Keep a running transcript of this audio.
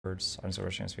Items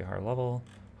over chance to be higher level,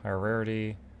 higher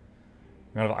rarity.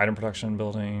 Amount of item production,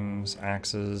 buildings,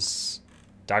 axes,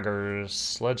 daggers,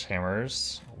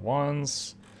 sledgehammers,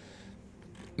 wands,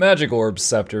 magic orbs,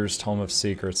 scepters, tome of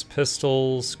secrets,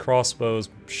 pistols, crossbows,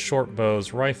 short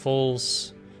bows,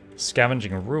 rifles,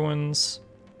 scavenging ruins.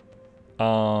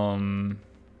 And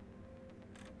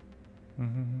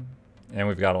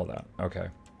we've got all that. Okay.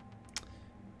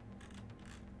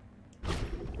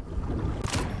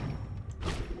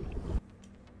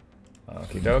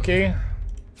 Okie dokie.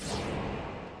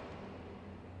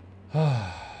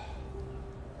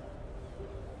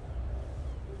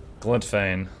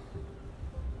 Glintfane.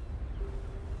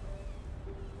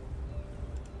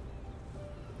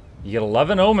 You get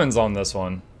 11 omens on this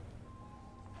one.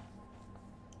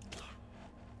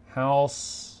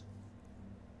 House.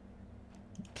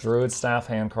 Druid staff,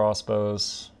 hand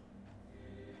crossbows.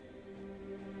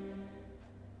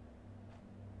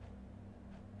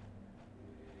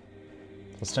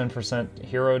 Plus 10%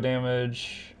 hero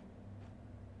damage.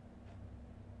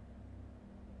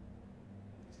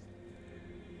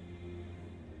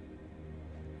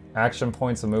 Action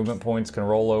points and movement points can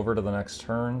roll over to the next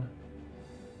turn.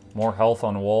 More health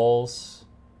on walls.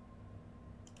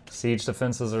 Siege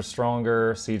defenses are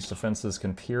stronger. Siege defenses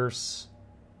can pierce.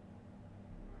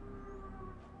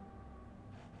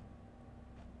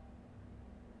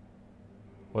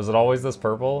 Was it always this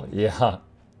purple? Yeah.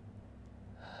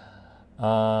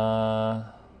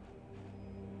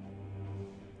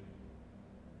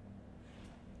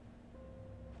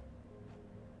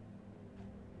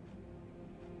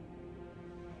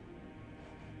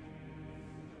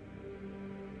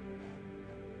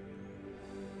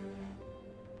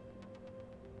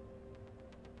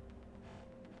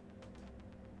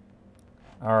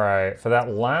 All right, for that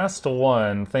last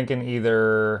one, thinking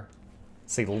either,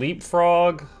 let's see,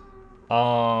 leapfrog,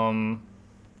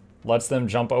 lets them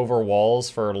jump over walls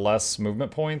for less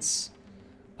movement points.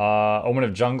 Omen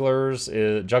of Jugglers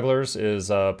is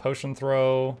potion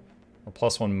throw, or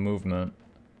 +1 movement.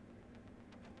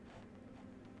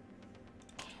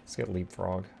 Let's get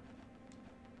leapfrog.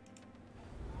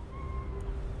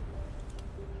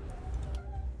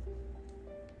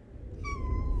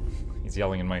 He's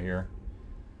yelling in my ear.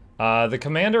 The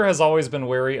commander has always been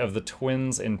wary of the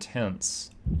twins'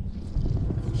 intents.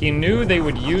 He knew they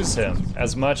would use him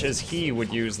as much as he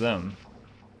would use them.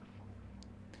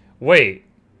 Wait.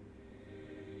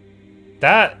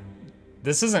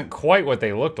 This isn't quite what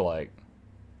they looked like.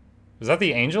 Was that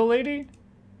the angel lady?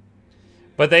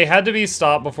 But they had to be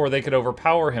stopped before they could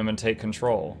overpower him and take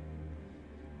control.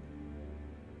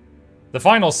 The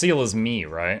final seal is me,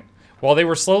 right? While they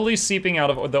were slowly seeping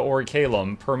out of the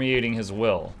Orichalum, permeating his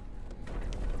will,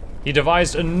 he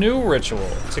devised a new ritual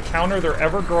to counter their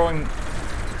ever-growing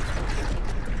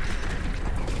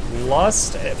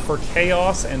lust for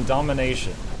chaos and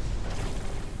domination.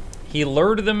 He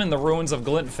lured them in the ruins of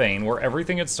Glintfane, where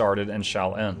everything had started and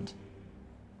shall end.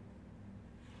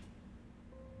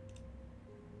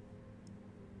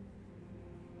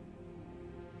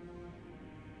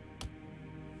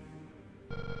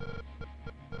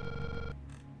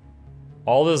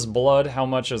 All this blood, how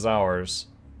much is ours?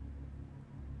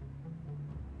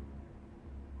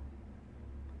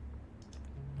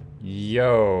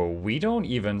 Yo, we don't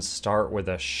even start with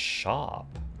a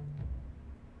shop.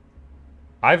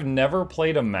 I've never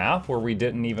played a map where we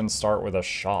didn't even start with a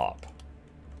shop.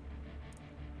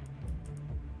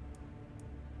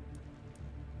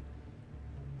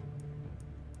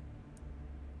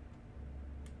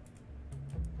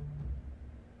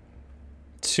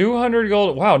 $200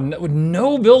 gold. Wow,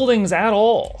 no buildings at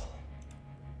all.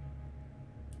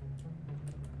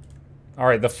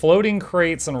 Alright, the floating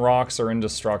crates and rocks are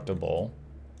indestructible.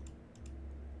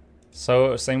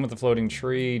 So, same with the floating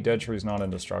tree. Dead tree's not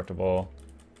indestructible.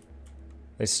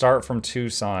 They start from two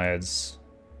sides.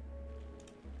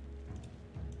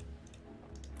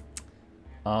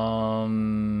 Oh,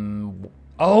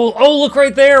 look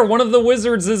right there! One of the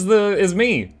wizards is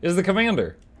the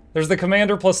commander. There's the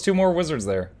commander plus 2 more wizards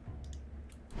there.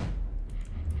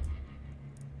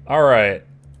 Alright.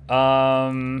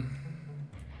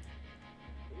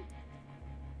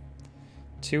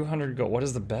 200 gold. What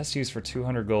is the best use for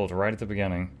 200 gold right at the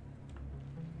beginning?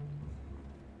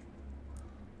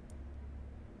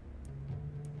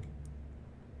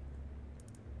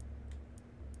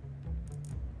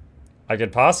 I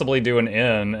could possibly do an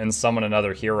inn and summon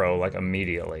another hero, like,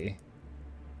 immediately.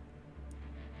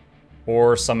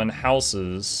 Or summon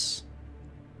houses.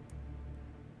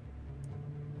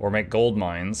 Or make gold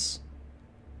mines.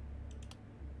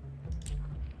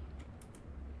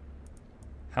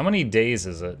 How many days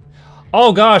is it?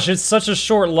 Oh gosh, it's such a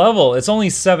short level. It's only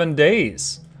 7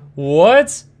 days.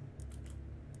 What?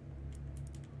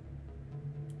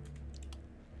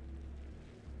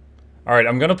 Alright,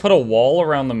 I'm gonna put a wall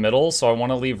around the middle, so I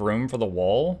want to leave room for the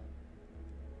wall.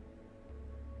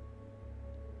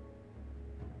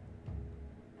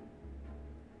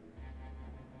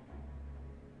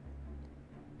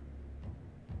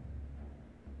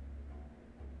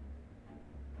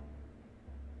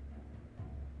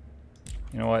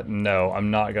 You know what? No, I'm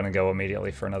not gonna go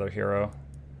immediately for another hero.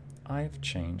 I've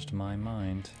changed my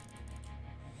mind.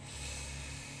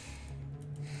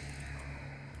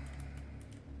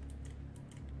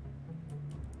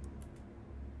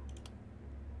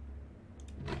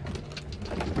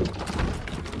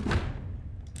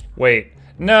 Wait.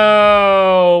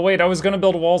 No! Wait, I was gonna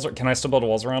build walls. Can I still build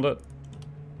walls around it?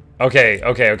 Okay,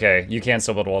 okay, okay. You can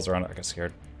still build walls around it. I got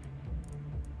scared.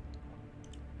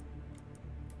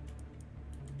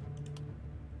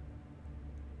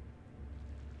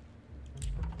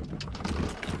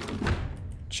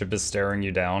 Chip is staring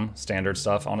you down. Standard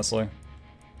stuff, honestly.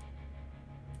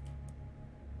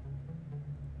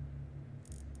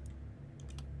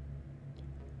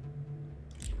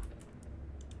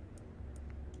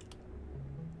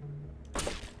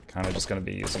 Kind of just going to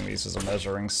be using these as a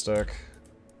measuring stick.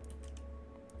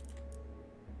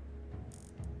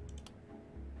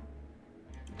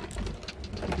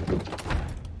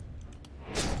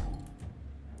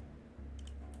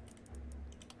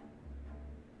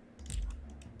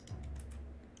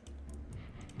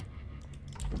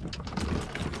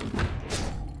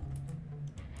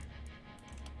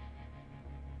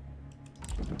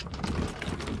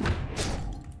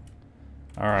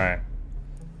 Alright.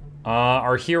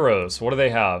 Our heroes, what do they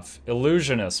have?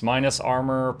 Illusionist, minus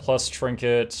armor, plus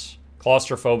trinket.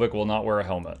 Claustrophobic, will not wear a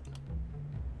helmet.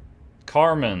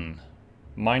 Carmen,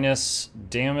 minus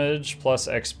damage, plus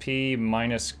XP,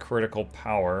 minus critical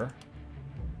power.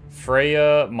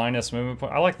 Freya, minus movement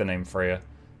point. I like the name Freya.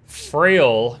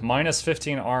 Frail, minus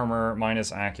 15 armor,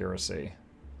 minus accuracy.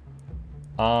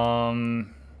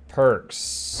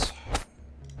 Perks.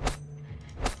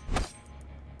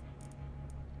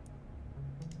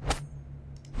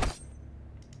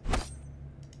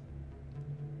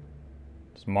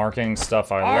 Just marking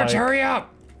stuff I like. Arch, hurry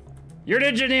up! You're an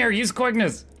engineer, use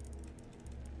quickness!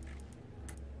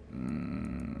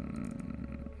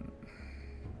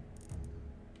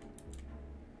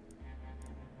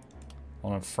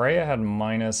 Well, if Freya had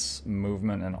minus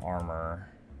movement and armor.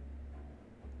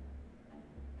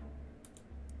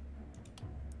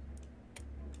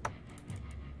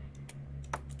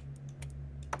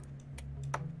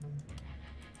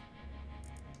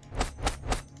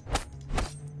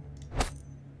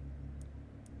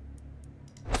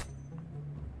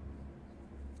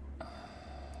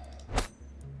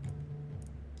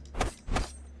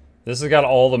 This has got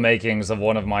all the makings of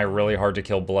one of my really hard to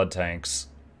kill blood tanks.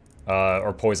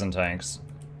 Or poison tanks.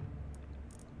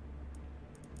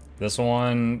 This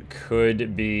one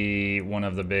could be one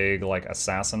of the big, like,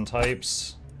 assassin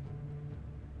types.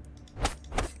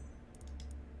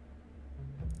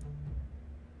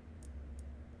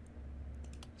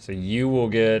 So you will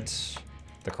get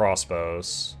the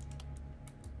crossbows.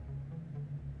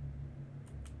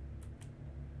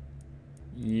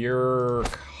 You're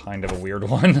kind of a weird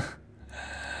one.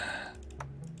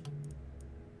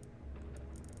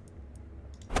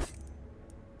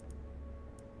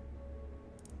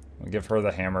 I'll give her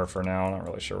the hammer for now. Not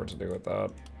really sure what to do with that.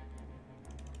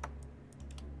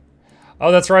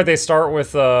 Oh, that's right. They start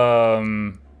with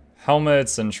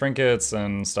helmets and trinkets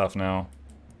and stuff now.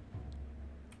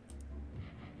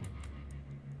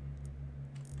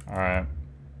 All right.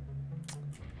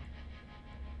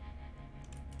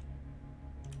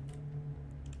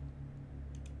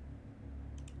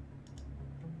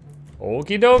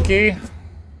 Okie dokie.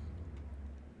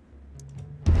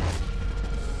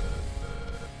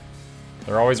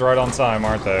 They're always right on time,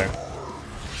 aren't they?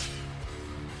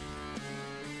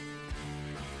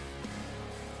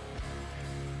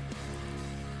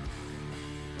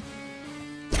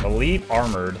 Elite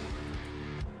armored.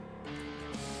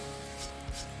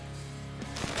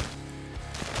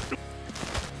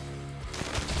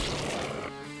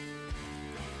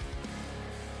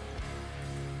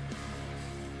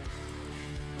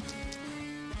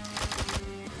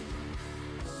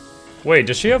 Wait,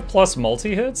 does she have plus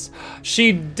multi-hits?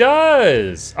 She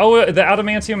does! Oh, the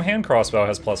adamantium hand crossbow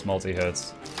has plus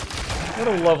multi-hits. What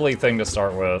a lovely thing to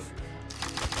start with.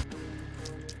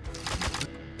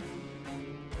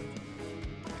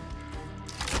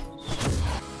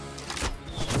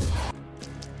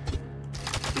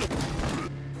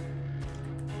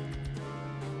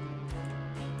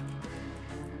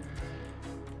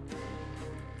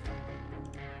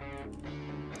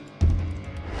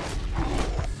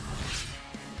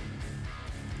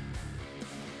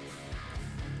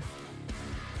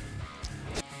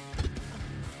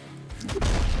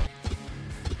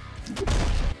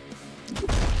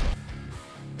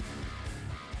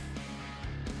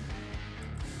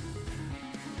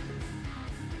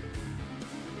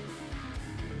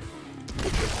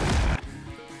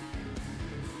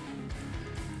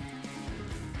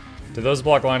 Do those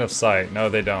block line of sight? No,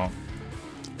 they don't.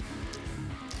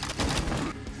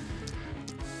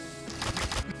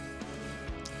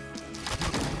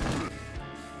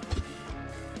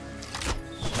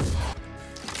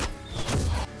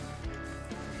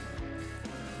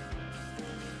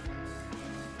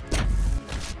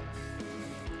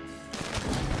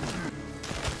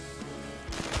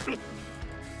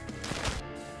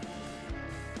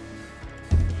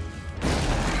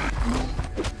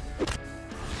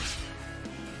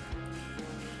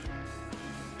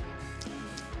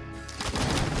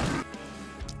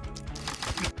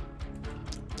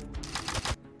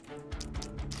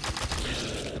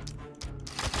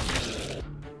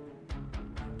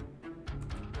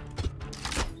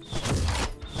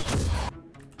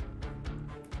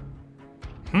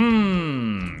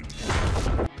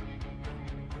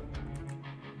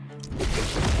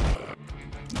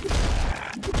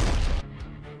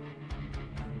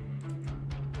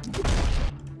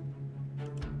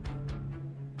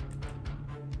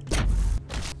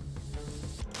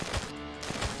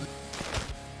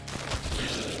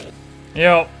 You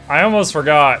know, I almost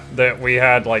forgot that we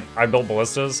had, like, I built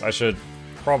ballistas. I should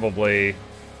probably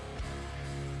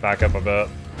back up a bit.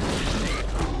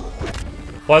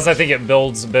 Plus, I think it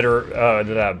builds bigger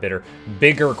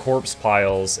corpse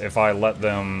piles if I let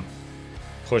them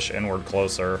push inward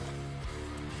closer.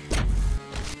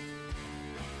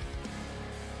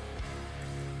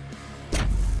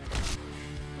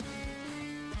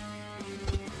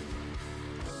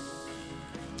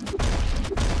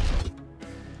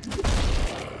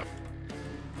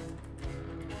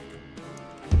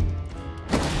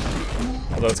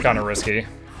 Although it's kind of risky.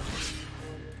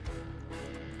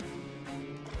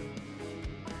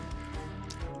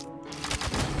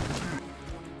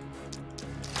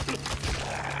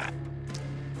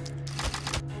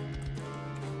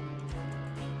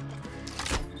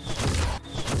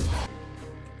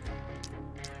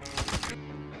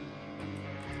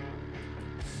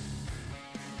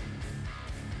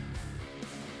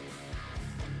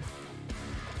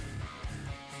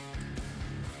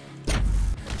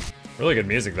 Really good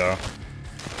music, though.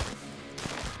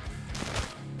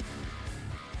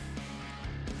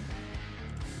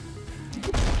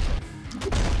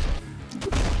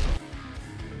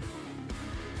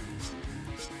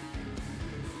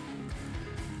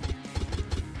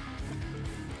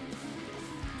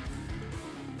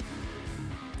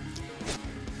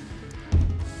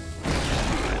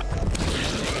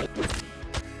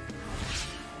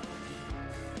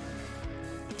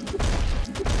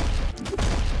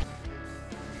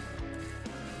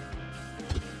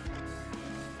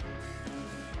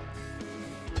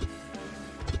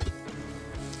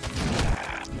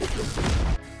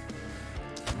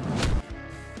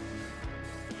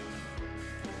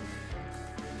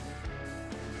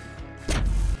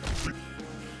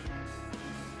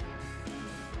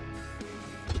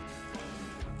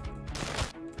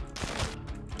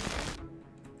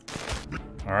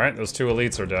 Alright, those two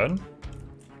elites are dead.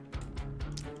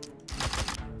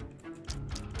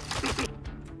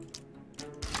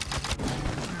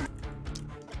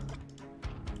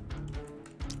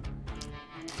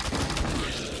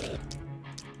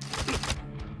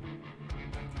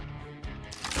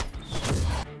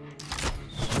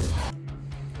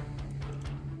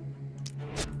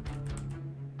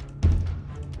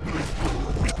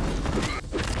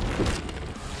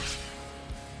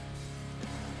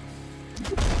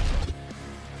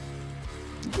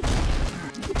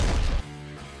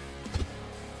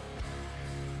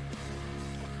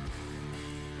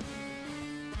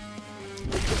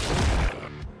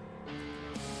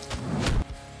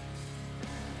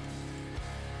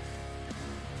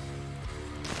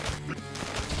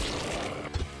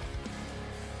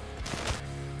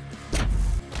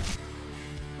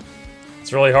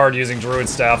 It's really hard using Druid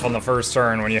Staff on the first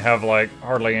turn when you have, like,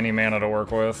 hardly any mana to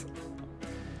work with.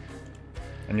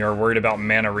 And you're worried about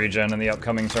mana regen in the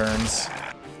upcoming turns.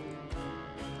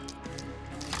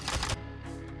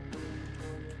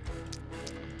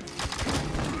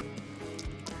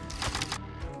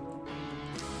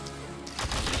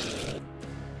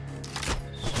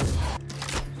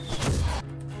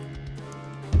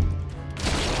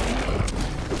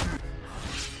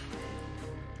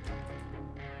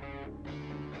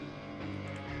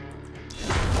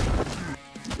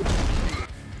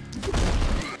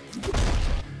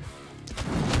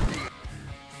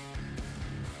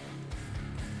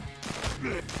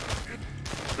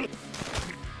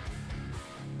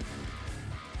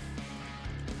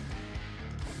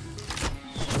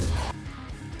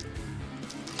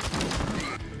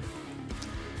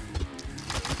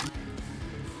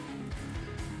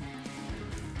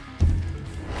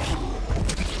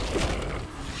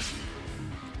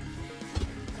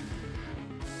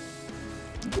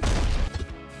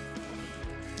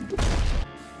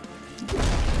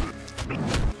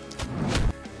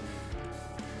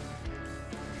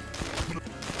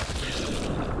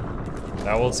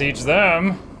 That will teach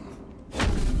them.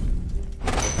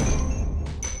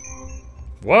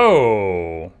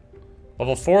 Whoa!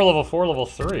 Level 4, level 4, level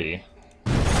 3.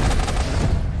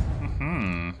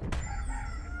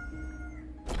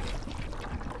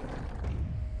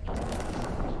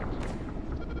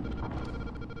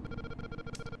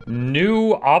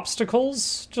 New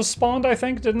obstacles just spawned, I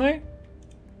think, didn't they?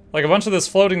 Like, a bunch of this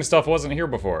floating stuff wasn't here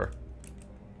before.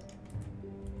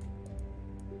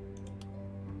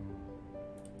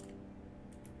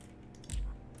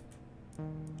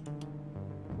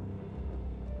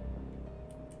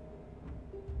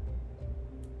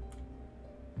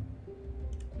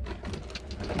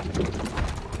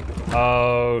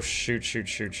 Oh, shoot, shoot,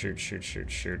 shoot, shoot, shoot, shoot,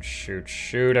 shoot, shoot,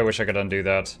 shoot. I wish I could undo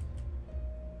that.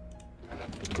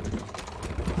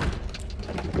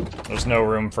 There's no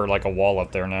room for, like, a wall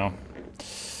up there now.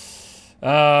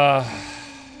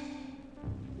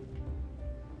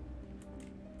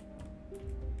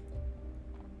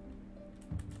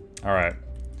 Alright.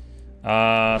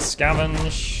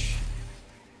 Scavenge.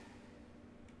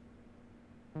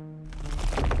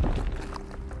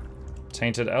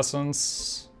 Tainted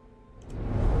Essence.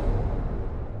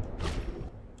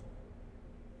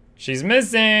 She's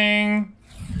missing!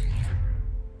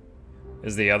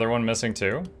 Is the other one missing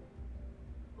too?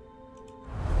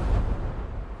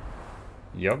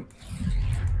 Yep.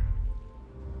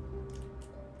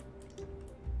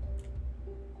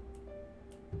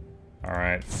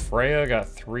 Alright, Freya got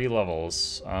 3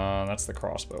 levels. That's the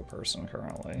crossbow person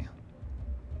currently.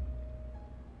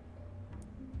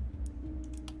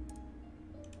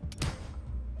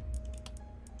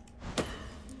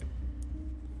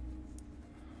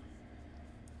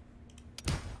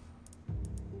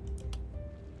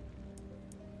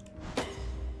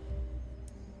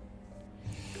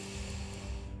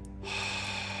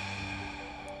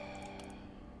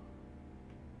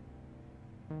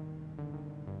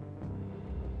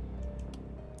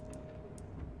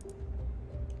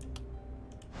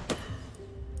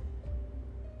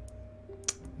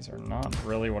 These are not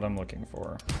really what I'm looking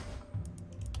for.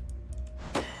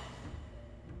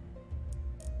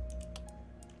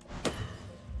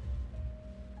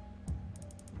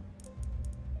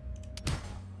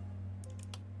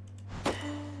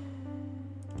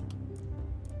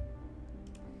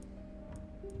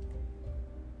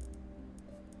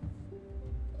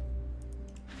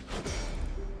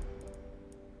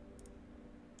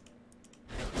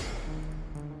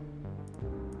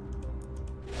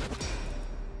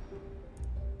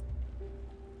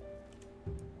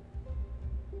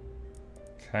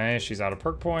 Okay, she's out of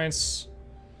perk points.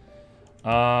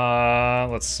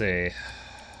 Let's see.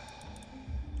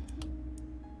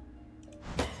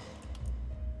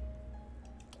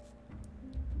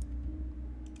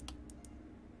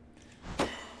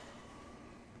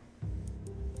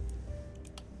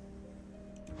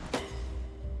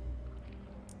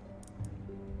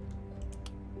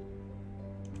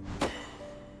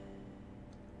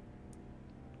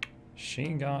 She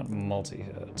got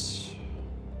multi-hit.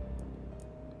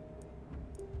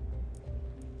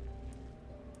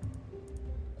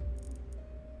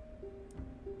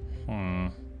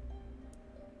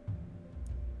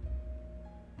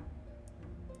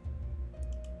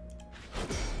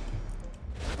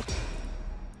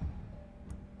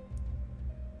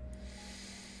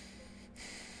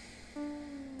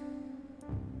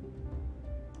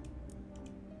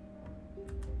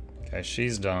 Okay,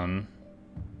 she's done.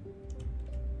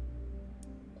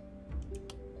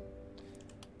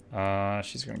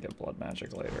 She's gonna get blood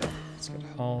magic later. Let's get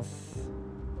health.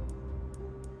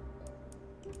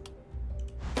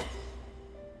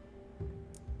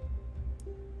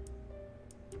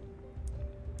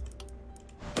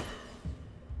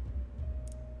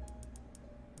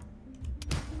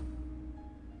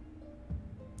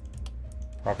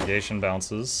 Propagation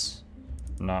bounces.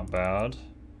 Not bad.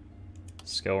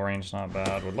 Skill range, not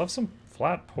bad. Would love some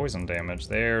flat poison damage.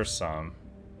 There's some.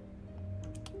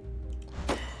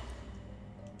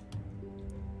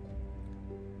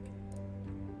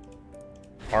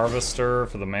 Harvester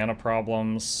for the mana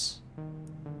problems.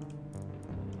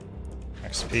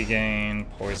 XP gain,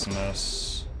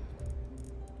 poisonous.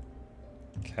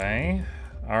 Okay.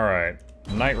 Alright.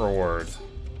 Night reward.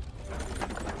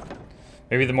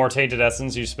 Maybe the more tainted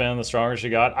essence you spend, the stronger she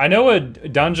got. I know a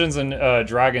Dungeons and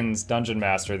Dragons dungeon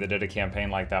master that did a campaign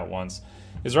like that once.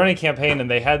 He was running a campaign and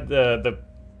they had the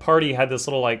party had this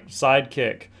little like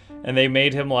sidekick. And they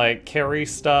made him like carry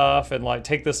stuff and like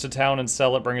take this to town and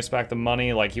sell it, bring us back the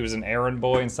money. Like he was an errand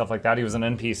boy and stuff like that. He was an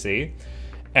NPC.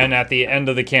 And at the end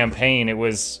of the campaign, it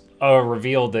was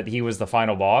revealed that he was the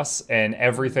final boss, and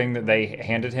everything that they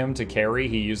handed him to carry,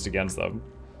 he used against them.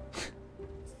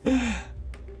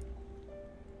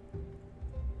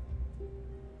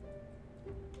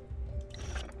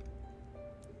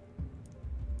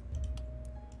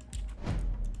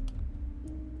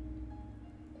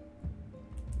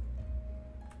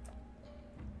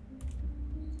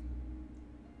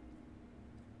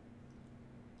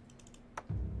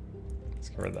 Let's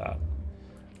get rid of that.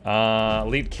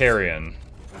 Elite Carrion.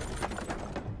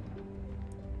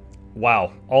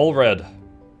 Wow, all red.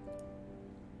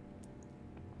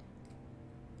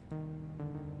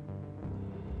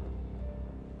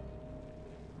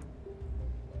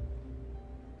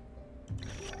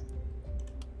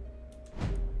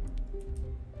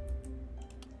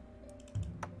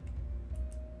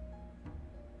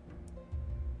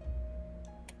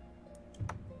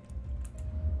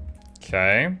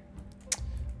 Okay.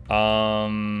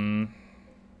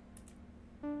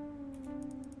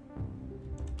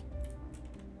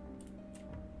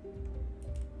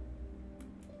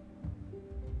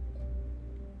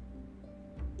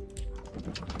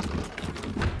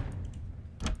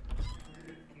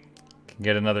 Can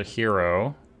get another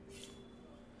hero.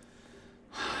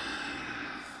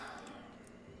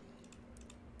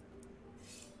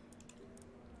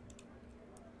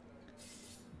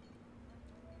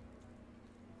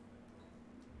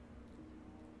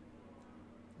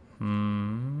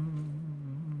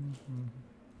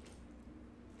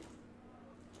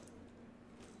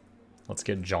 Let's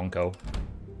get Jonko.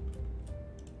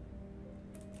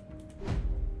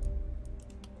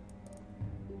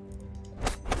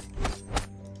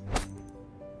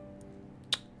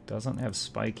 Doesn't have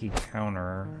spiky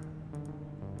counter.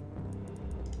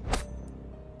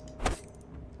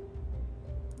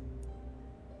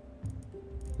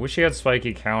 Wish he had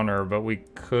spiky counter, but we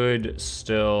could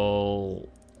still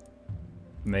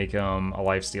make him a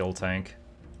lifesteal tank.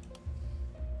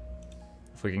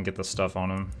 If we can get the stuff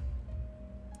on him.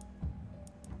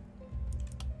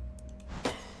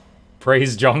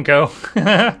 Praise Jonko.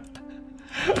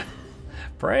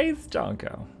 Praise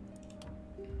Jonko.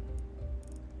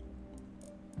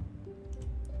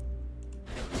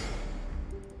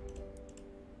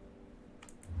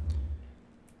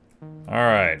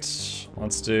 Alright,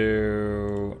 let's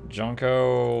do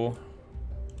Jonko.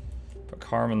 Put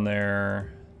Carmen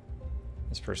there.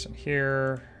 This person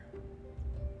here.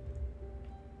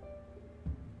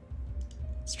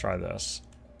 Let's try this.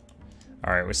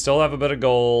 Alright, we still have a bit of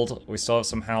gold. We still have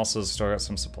some houses, still got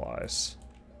some supplies.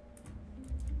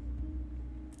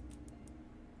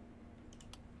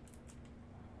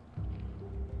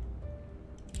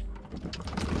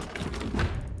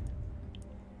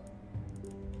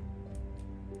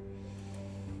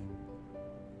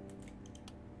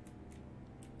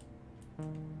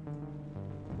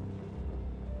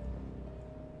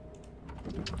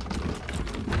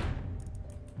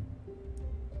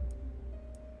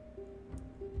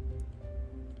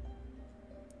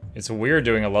 It's weird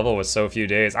doing a level with so few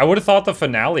days. I would have thought the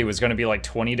finale was going to be like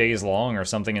 20 days long or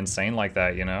something insane like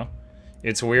that, you know?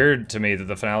 It's weird to me that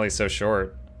the finale is so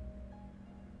short.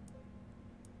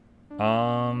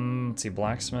 Let's see,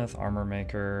 blacksmith, armor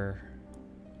maker.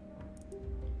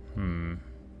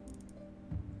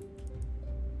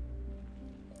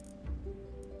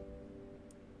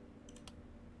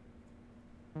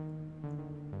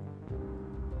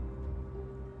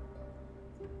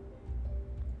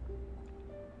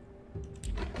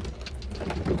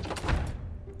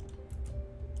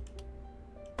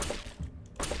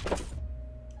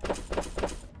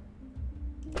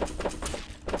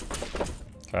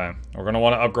 Okay, we're gonna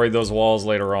want to upgrade those walls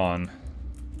later on.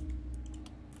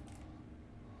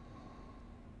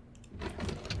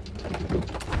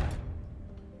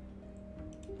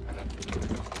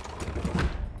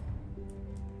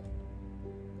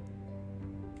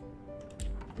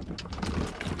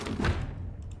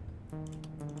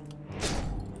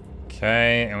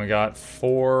 Okay, and we got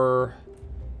 4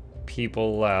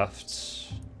 people left.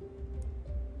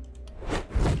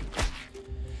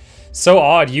 So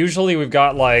odd. Usually we've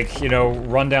got, like, you know,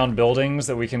 rundown buildings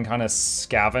that we can kind of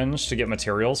scavenge to get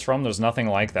materials from. There's nothing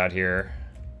like that here.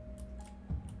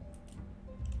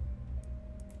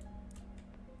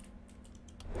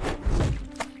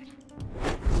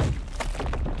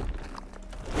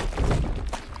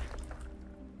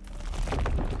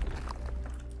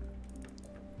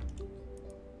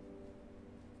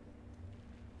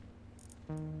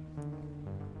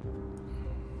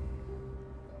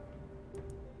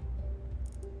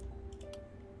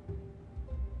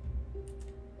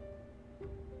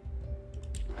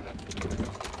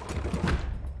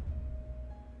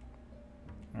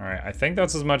 I think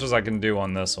that's as much as I can do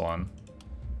on this one.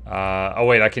 Oh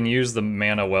wait, I can use the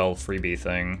mana well freebie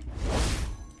thing.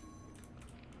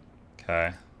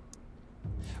 Okay.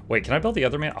 Wait, can I build the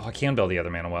other mana? Oh, I can build the other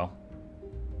mana well.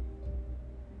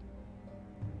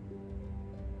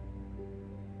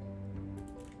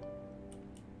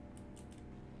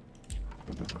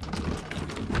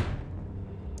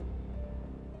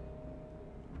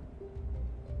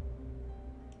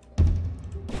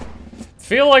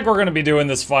 Feel like we're gonna be doing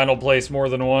this final place more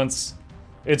than once.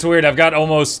 It's weird, I've got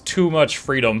almost too much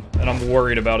freedom, and I'm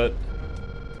worried about it.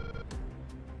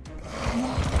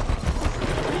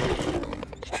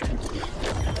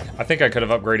 I think I could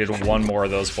have upgraded one more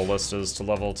of those ballistas to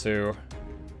level 2.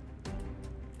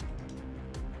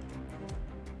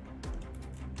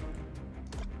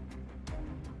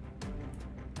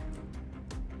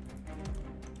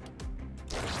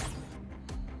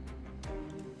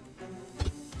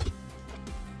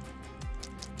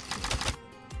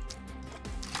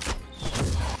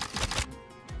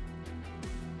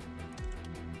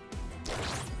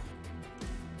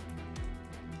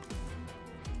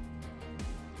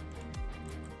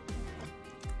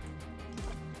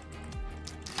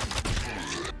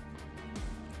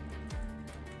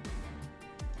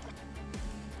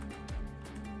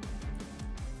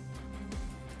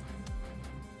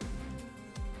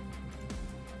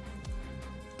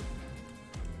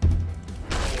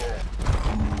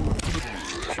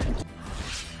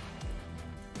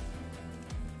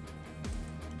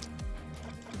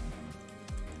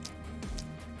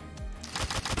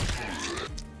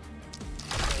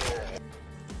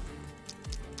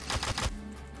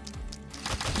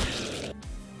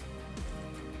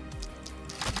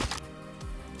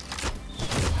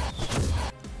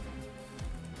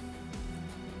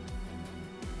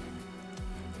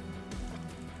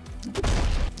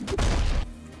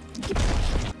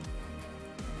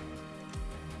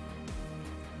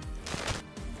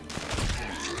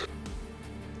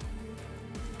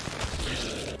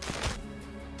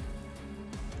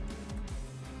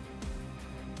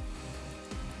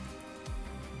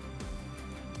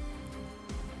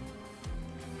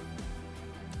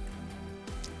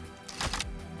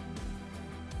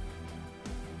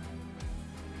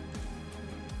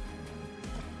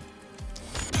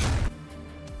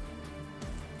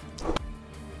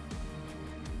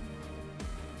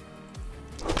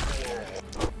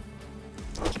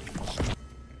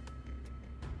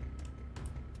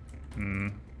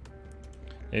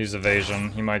 Use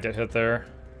evasion. He might get hit there.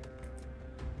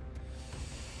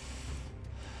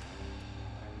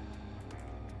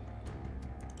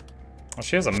 Oh,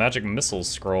 she has a magic missile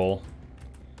scroll.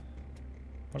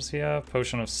 What does he have?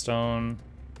 Potion of stone.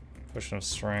 Potion of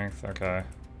strength. Okay.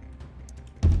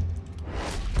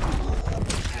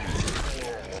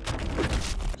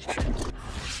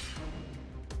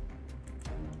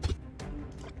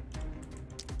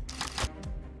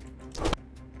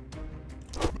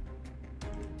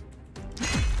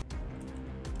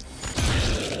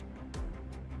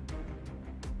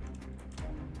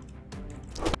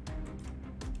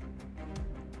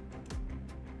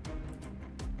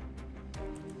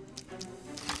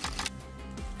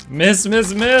 Miss,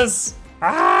 miss, miss!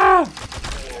 Ah!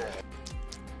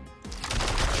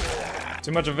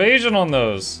 Too much evasion on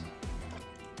those.